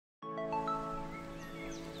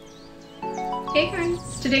Hey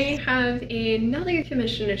guys! Today I have another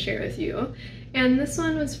commission to share with you, and this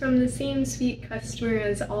one was from the same sweet customer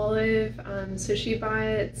as Olive, so she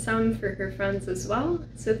bought some for her friends as well.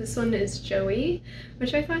 So this one is Joey,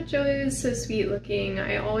 which I thought Joey was so sweet looking.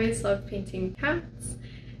 I always love painting cats,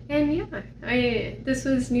 and yeah, this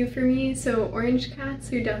was new for me. So orange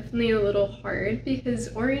cats are definitely a little hard because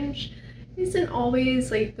orange isn't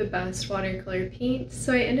always like the best watercolor paint,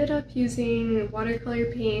 so I ended up using watercolor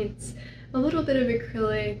paints, a little bit of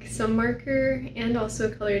acrylic, some marker, and also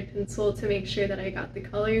a colored pencil to make sure that I got the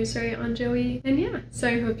colors right on Joey. And yeah, so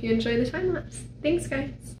I hope you enjoy the time lapse. Thanks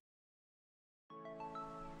guys!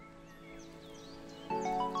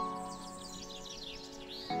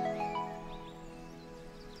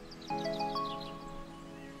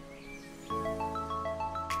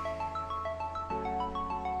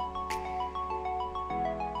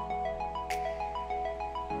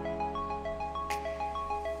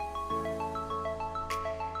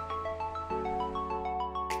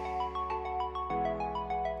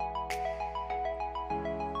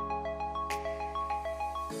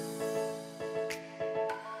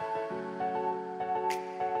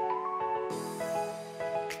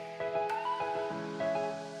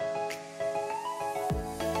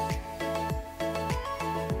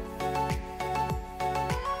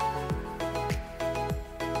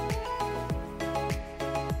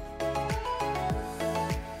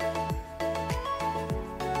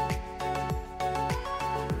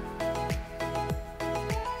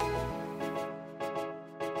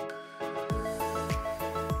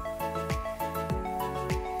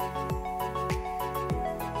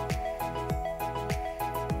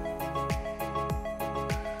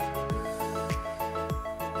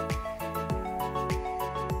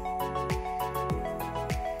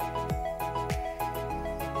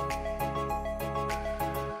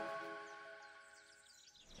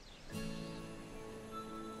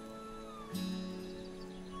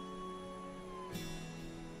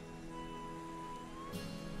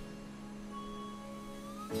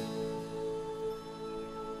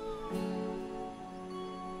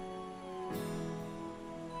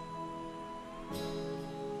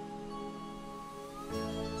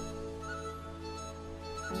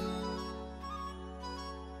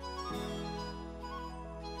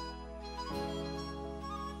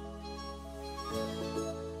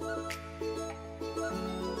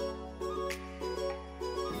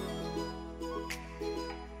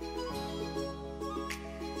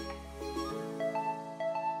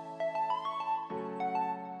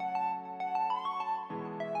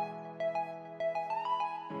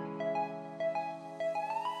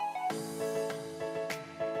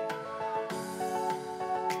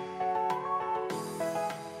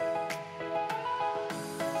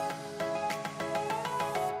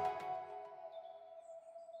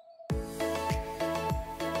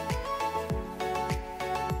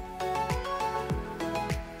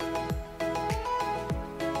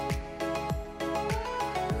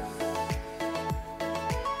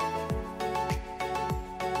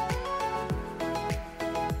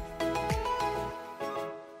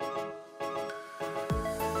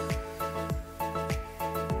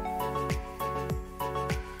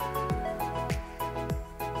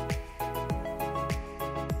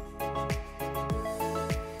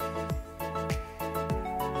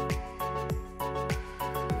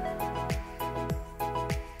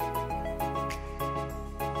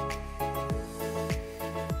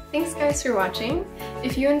 Thanks guys for watching.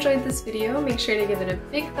 If you enjoyed this video, make sure to give it a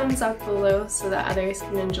big thumbs up below so that others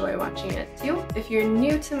can enjoy watching it too. If you're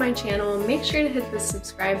new to my channel, make sure to hit the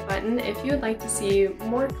subscribe button if you would like to see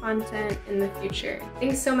more content in the future.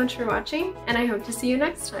 Thanks so much for watching, and I hope to see you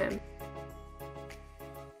next time.